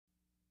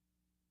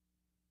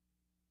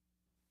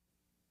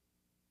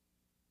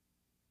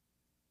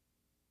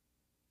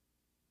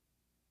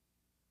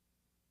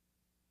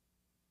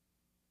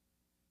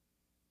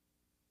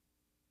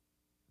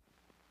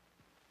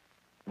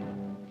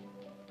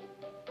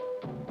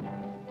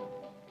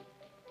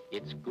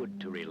It's good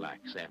to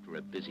relax after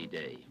a busy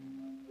day.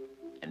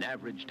 An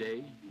average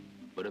day,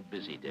 but a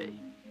busy day.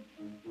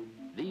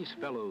 These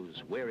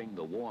fellows wearing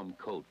the warm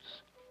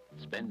coats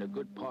spend a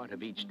good part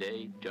of each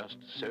day just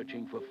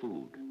searching for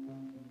food.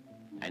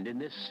 And in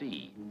this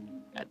sea,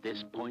 at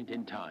this point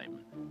in time,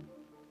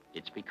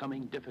 it's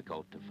becoming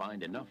difficult to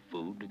find enough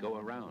food to go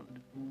around.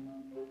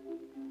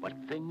 But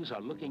things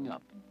are looking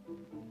up,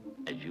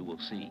 as you will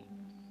see.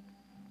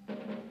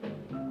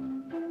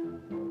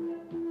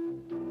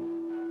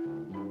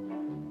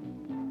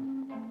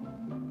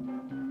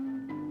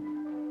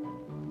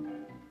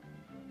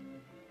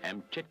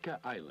 Amchitka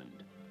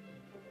Island,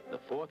 the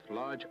fourth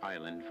large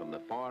island from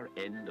the far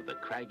end of the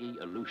craggy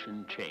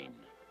Aleutian chain,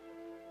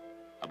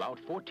 about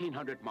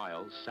 1,400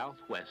 miles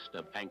southwest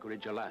of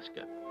Anchorage,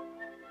 Alaska.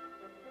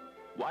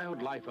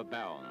 Wildlife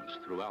abounds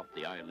throughout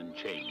the island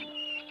chain.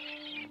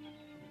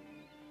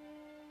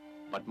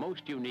 But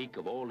most unique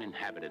of all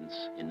inhabitants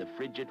in the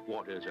frigid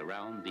waters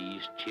around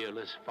these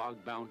cheerless,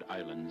 fog-bound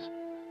islands,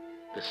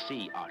 the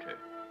sea otter,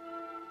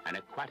 an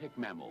aquatic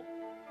mammal,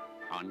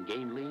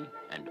 ungainly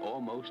and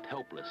almost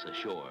helpless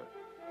ashore.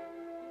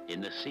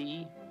 In the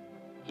sea,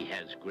 he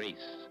has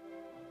grace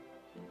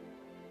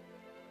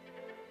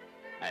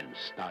and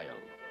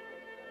style.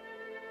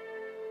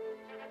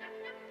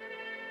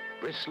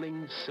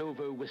 Bristling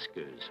silver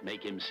whiskers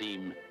make him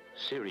seem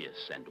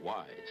serious and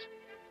wise.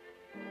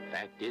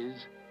 Fact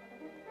is,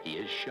 he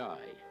is shy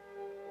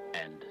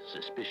and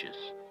suspicious.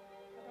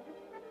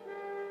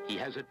 He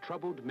has a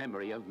troubled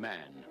memory of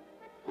man,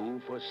 who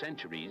for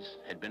centuries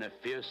had been a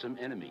fearsome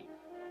enemy.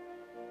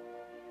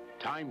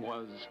 Time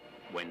was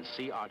when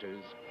sea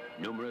otters,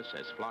 numerous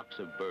as flocks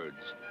of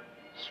birds,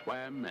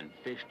 swam and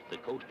fished the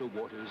coastal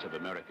waters of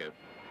America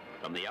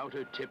from the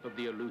outer tip of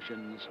the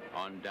Aleutians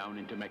on down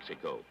into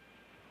Mexico.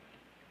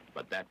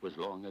 But that was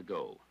long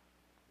ago.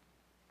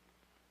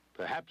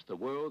 Perhaps the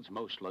world's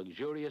most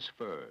luxurious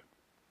fur,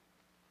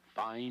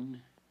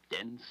 fine,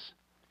 dense,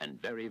 and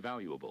very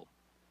valuable.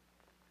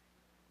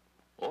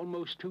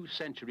 Almost 2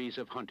 centuries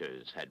of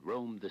hunters had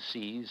roamed the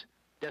seas,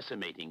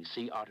 decimating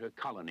sea otter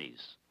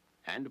colonies.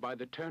 And by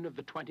the turn of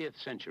the 20th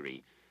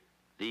century,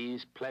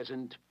 these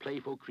pleasant,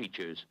 playful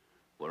creatures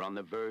were on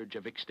the verge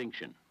of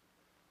extinction.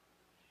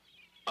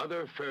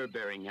 Other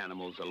fur-bearing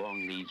animals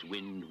along these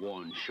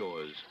wind-worn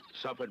shores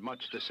suffered much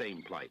the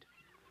same plight.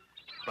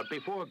 But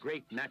before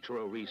great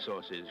natural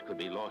resources could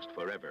be lost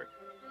forever,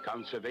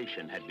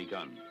 conservation had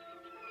begun.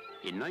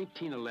 In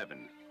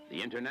 1911,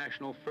 the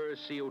International Fur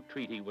Seal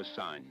Treaty was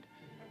signed.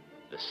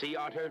 The sea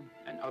otter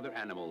and other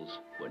animals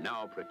were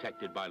now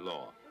protected by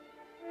law.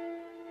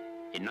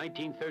 In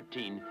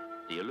 1913,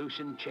 the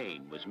Aleutian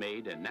chain was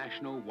made a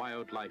national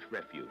wildlife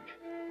refuge.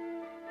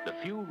 The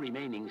few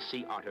remaining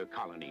sea otter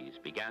colonies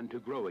began to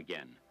grow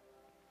again,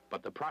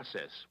 but the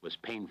process was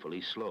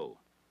painfully slow.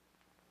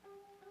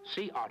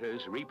 Sea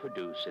otters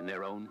reproduce in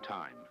their own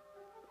time.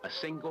 A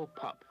single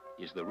pup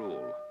is the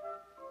rule.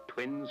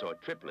 Twins or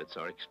triplets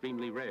are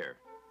extremely rare.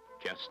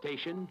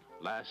 Gestation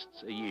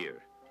lasts a year,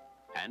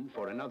 and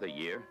for another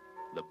year,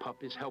 the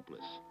pup is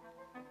helpless.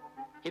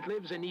 It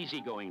lives an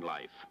easygoing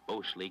life,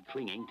 mostly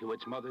clinging to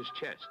its mother's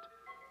chest.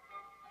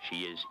 She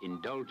is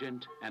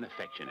indulgent and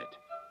affectionate,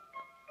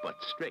 but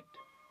strict.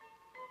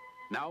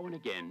 Now and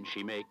again,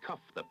 she may cuff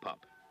the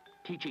pup,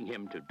 teaching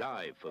him to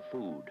dive for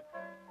food,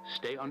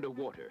 stay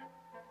underwater,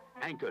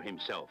 anchor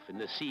himself in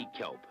the sea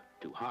kelp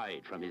to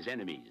hide from his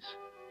enemies,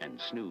 and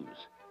snooze.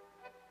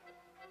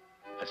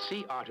 A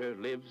sea otter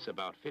lives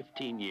about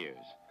 15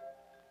 years.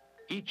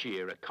 Each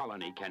year, a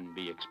colony can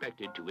be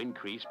expected to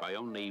increase by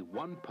only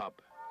 1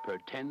 pup per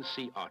 10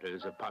 sea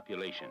otters of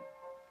population.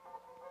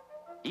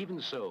 Even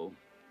so,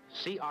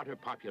 sea otter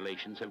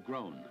populations have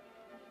grown.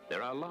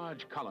 There are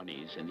large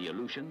colonies in the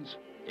Aleutians,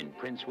 in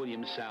Prince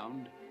William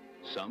Sound,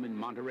 some in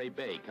Monterey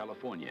Bay,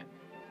 California.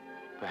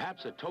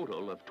 Perhaps a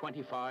total of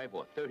 25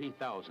 or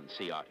 30,000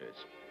 sea otters.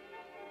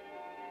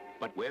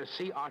 But where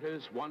sea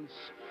otters once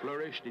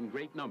flourished in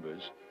great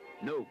numbers,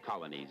 no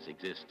colonies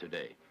exist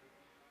today.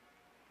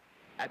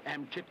 At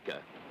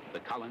Amchitka, the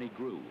colony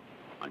grew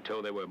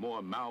until there were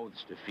more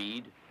mouths to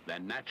feed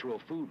than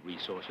natural food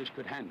resources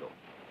could handle.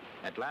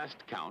 At last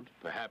count,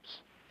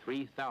 perhaps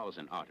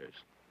 3,000 otters,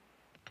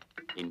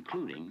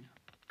 including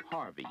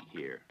Harvey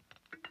here.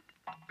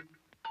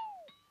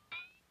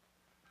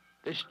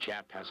 This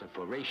chap has a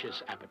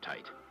voracious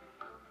appetite.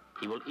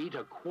 He will eat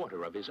a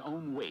quarter of his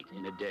own weight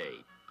in a day.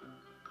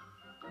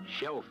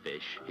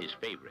 Shellfish, his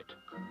favorite,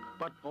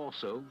 but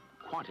also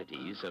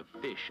quantities of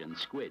fish and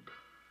squid.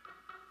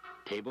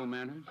 Table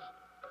manners?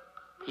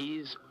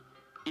 He's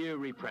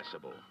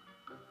irrepressible.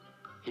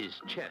 His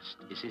chest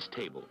is his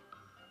table.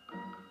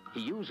 He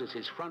uses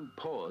his front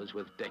paws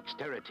with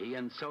dexterity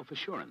and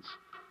self-assurance.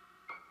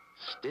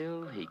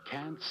 Still, he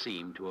can't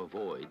seem to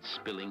avoid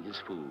spilling his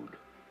food.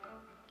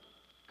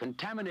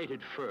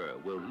 Contaminated fur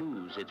will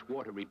lose its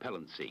water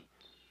repellency.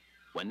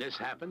 When this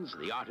happens,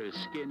 the otter's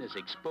skin is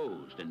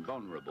exposed and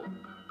vulnerable.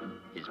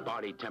 His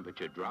body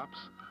temperature drops,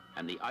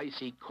 and the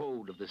icy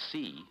cold of the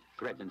sea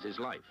threatens his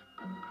life.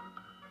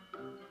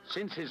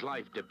 Since his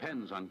life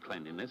depends on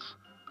cleanliness,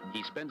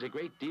 He spends a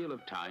great deal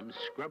of time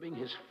scrubbing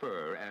his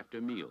fur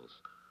after meals.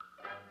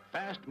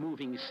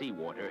 Fast-moving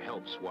seawater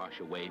helps wash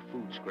away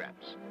food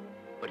scraps,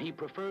 but he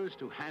prefers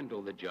to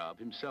handle the job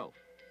himself.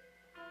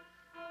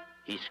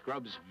 He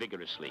scrubs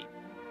vigorously,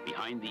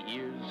 behind the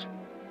ears,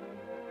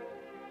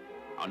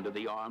 under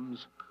the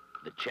arms,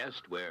 the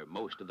chest where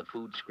most of the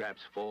food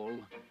scraps fall,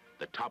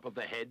 the top of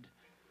the head.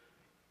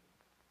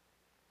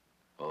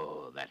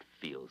 Oh, that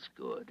feels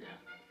good.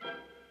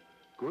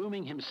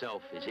 Grooming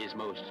himself is his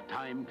most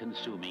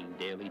time-consuming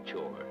daily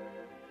chore.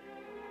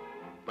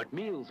 But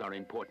meals are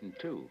important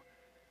too.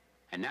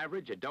 An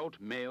average adult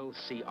male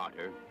sea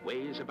otter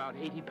weighs about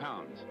 80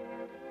 pounds.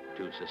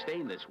 To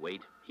sustain this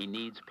weight, he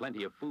needs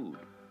plenty of food.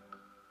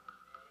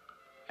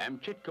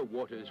 Amchitka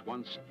waters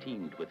once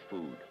teemed with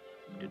food.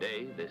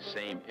 Today, this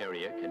same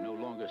area can no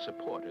longer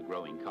support a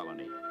growing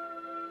colony.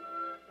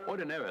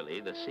 Ordinarily,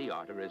 the sea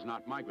otter is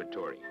not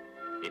migratory.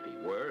 If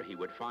he were, he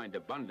would find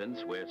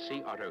abundance where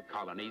sea otter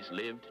colonies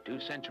lived 2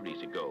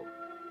 centuries ago,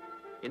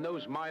 in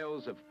those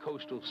miles of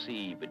coastal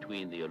sea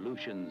between the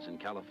Aleutians and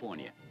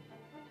California.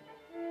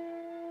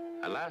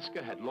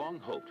 Alaska had long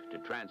hoped to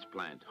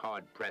transplant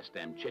hard-pressed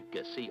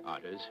Amchitka sea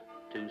otters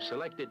to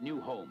selected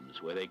new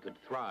homes where they could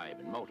thrive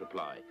and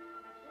multiply,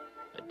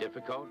 a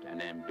difficult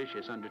and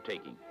ambitious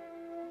undertaking.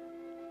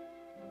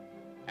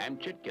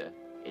 Amchitka,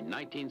 in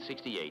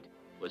 1968,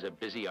 was a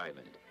busy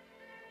island.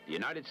 The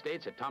United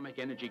States Atomic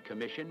Energy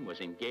Commission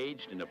was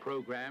engaged in a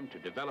program to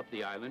develop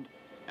the island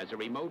as a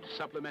remote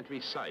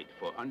supplementary site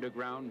for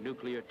underground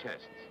nuclear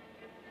tests.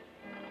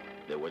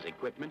 There was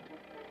equipment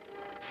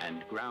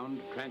and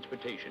ground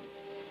transportation.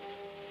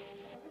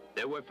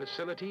 There were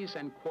facilities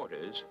and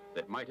quarters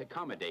that might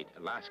accommodate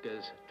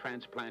Alaska's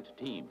transplant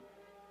team.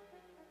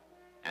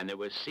 And there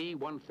were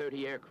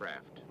C-130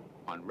 aircraft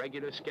on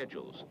regular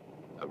schedules,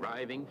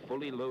 arriving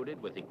fully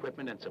loaded with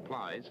equipment and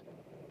supplies,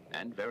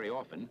 and very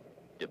often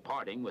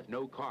departing with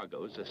no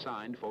cargoes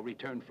assigned for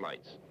return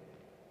flights.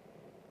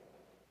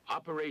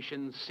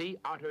 Operation Sea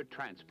Otter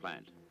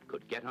Transplant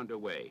could get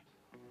underway,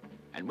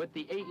 and with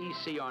the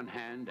AEC on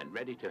hand and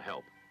ready to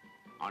help,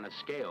 on a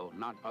scale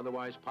not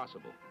otherwise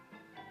possible.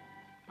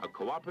 A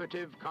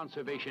cooperative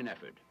conservation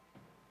effort.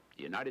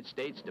 The United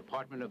States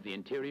Department of the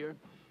Interior,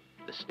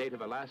 the state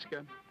of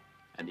Alaska,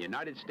 and the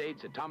United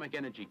States Atomic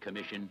Energy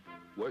Commission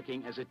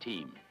working as a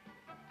team.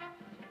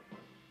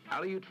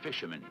 Aleut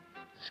fishermen,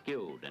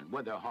 skilled and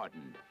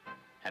weather-hardened,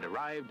 had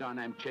arrived on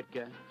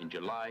Amchitka in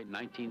July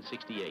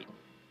 1968.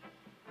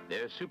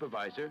 Their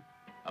supervisor,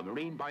 a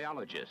marine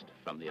biologist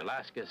from the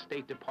Alaska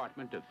State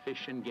Department of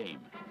Fish and Game.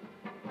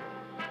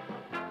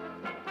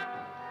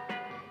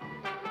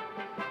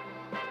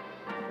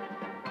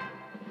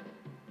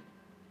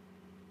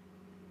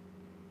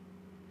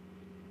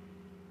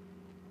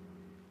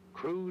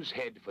 Crews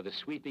head for the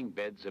sweeping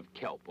beds of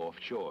kelp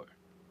offshore,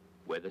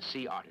 where the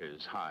sea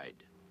otters hide.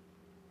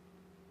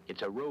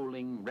 It's a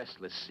rolling,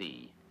 restless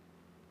sea.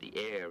 The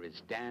air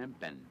is damp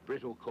and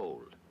brittle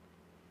cold.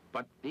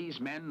 But these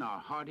men are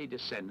hardy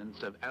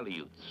descendants of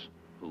Aleuts,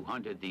 who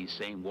hunted these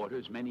same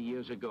waters many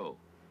years ago.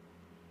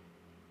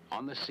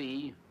 On the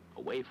sea,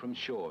 away from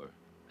shore,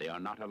 they are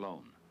not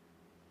alone.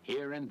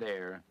 Here and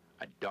there,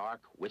 a dark,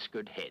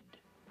 whiskered head.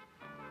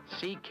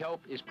 Sea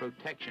kelp is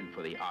protection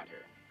for the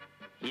otter.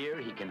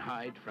 Here he can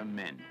hide from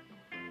men.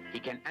 He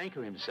can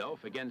anchor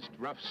himself against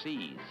rough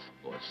seas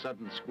or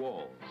sudden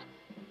squalls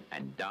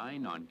and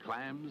dine on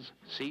clams,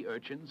 sea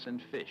urchins,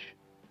 and fish.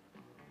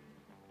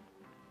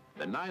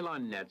 The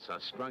nylon nets are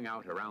strung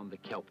out around the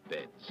kelp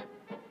beds.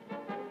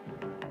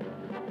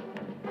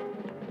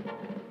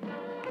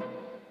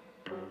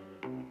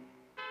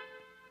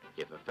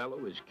 If a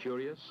fellow is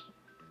curious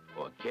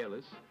or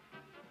careless,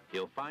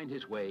 he'll find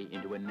his way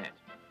into a net.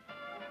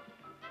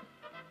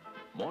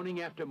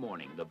 Morning after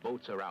morning, the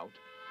boats are out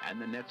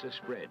and the nets are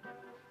spread.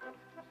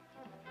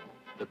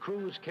 The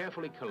crews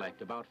carefully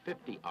collect about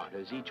 50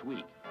 otters each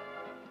week.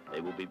 They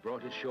will be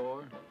brought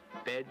ashore,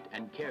 fed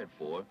and cared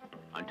for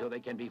until they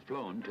can be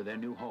flown to their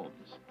new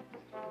homes.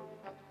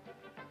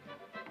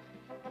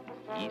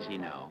 Easy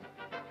now.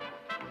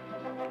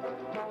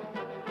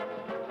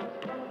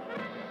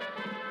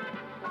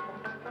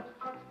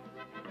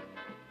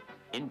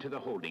 Into the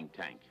holding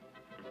tank.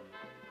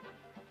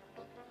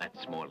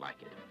 That's more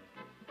like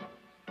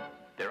it.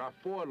 There are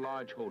 4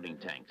 large holding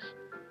tanks.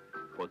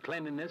 For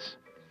cleanliness,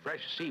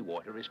 fresh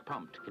seawater is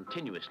pumped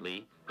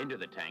continuously into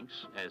the tanks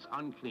as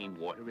unclean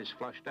water is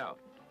flushed out.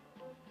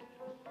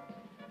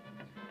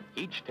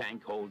 Each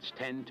tank holds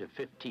 10 to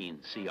 15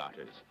 sea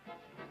otters.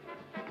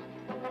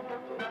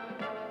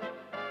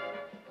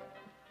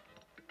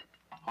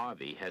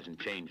 Harvey hasn't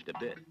changed a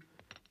bit.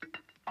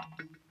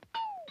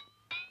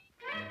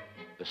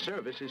 The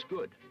service is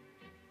good.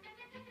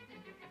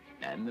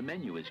 And the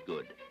menu is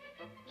good.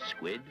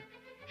 Squid,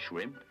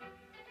 shrimp,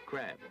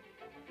 crab.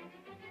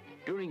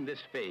 During this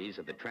phase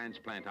of the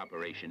transplant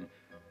operation,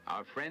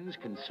 our friends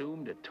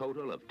consumed a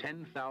total of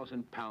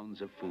 10,000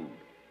 pounds of food.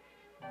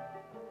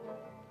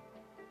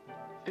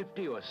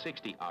 50 or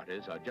 60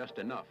 otters are just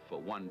enough for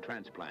one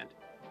transplant.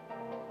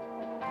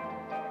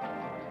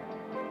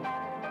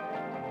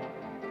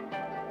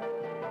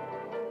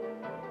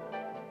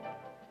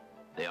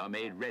 They are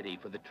made ready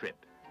for the trip.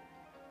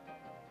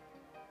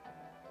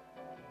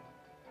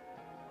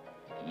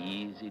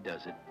 Easy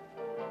does it.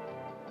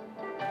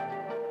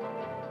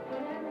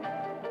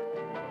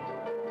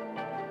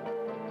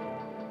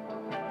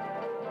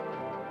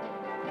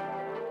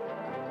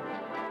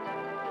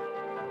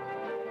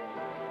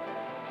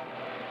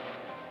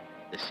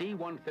 The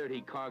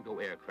C-130 cargo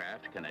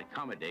aircraft can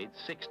accommodate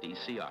 60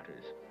 sea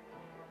otters.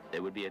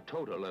 There would be a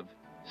total of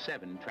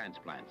 7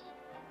 transplants.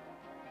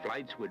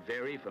 Flights would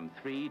vary from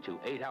 3 to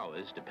 8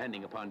 hours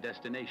depending upon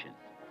destination.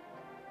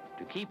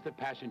 To keep the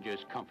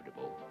passengers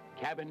comfortable,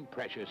 cabin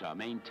pressures are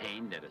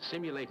maintained at a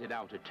simulated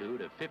altitude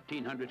of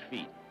 1,500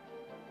 feet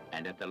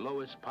and at the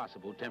lowest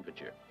possible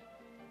temperature.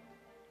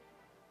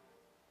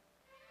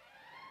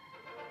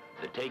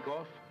 The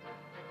takeoff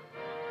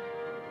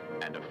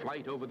and a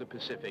flight over the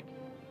Pacific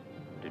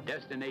to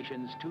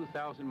destinations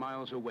 2,000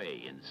 miles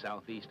away in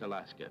southeast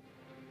Alaska.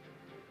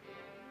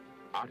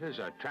 Otters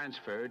are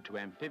transferred to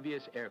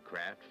amphibious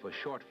aircraft for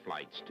short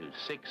flights to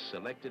 6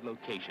 selected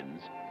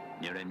locations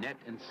near Aleut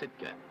and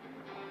Sitka,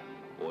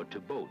 or to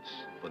boats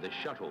for the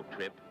shuttle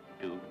trip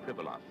to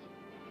Pribilof.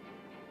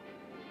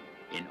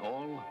 In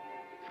all,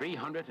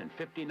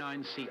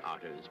 359 sea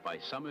otters by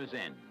summer's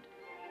end,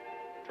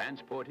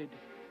 transported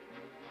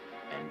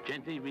and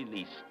gently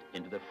released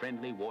into the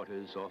friendly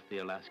waters off the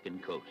Alaskan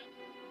coast.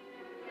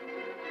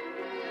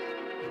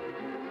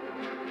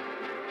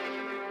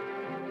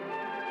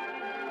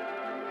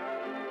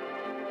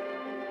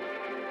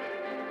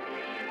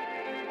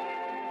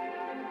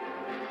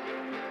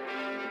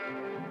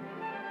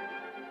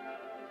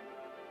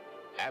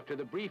 After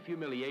the brief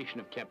humiliation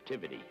of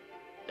captivity,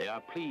 they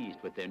are pleased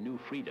with their new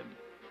freedom.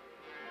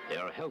 They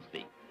are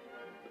healthy,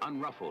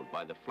 unruffled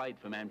by the flight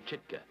from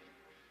Amchitka,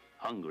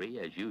 hungry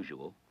as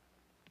usual,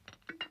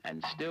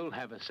 and still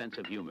have a sense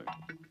of humor.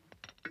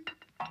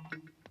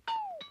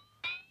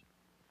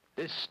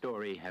 This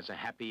story has a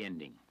happy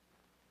ending.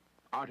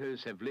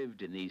 Otters have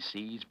lived in these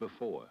seas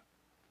before.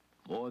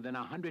 More than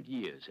 100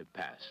 years have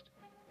passed,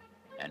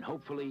 and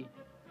hopefully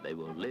they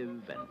will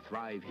live and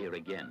thrive here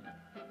again.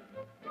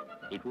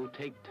 It will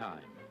take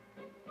time,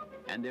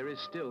 and there is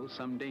still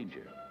some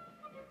danger.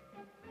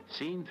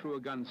 Seen through a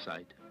gun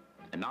sight,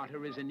 an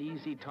otter is an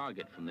easy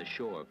target from the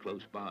shore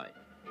close by.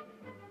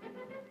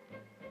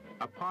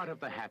 A part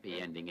of the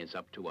happy ending is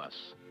up to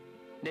us.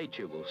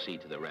 Nature will see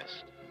to the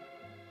rest.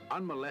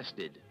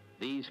 Unmolested,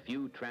 these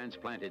few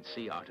transplanted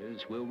sea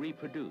otters will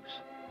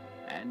reproduce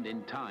and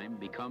in time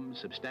become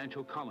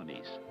substantial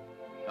colonies,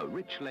 a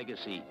rich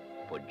legacy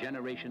for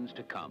generations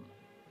to come.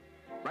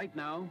 Right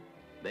now,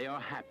 they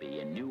are happy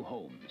in new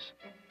homes.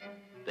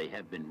 They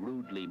have been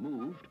rudely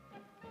moved,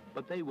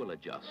 but they will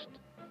adjust.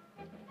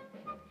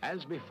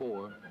 As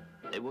before,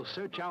 they will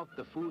search out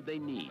the food they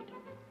need.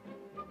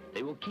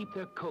 They will keep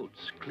their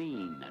coats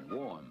clean and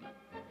warm.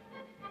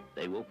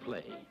 They will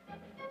play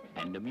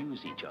and amuse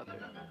each other,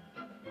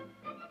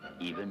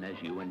 even as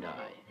you and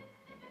I.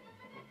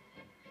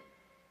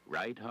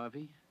 Right,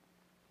 Harvey?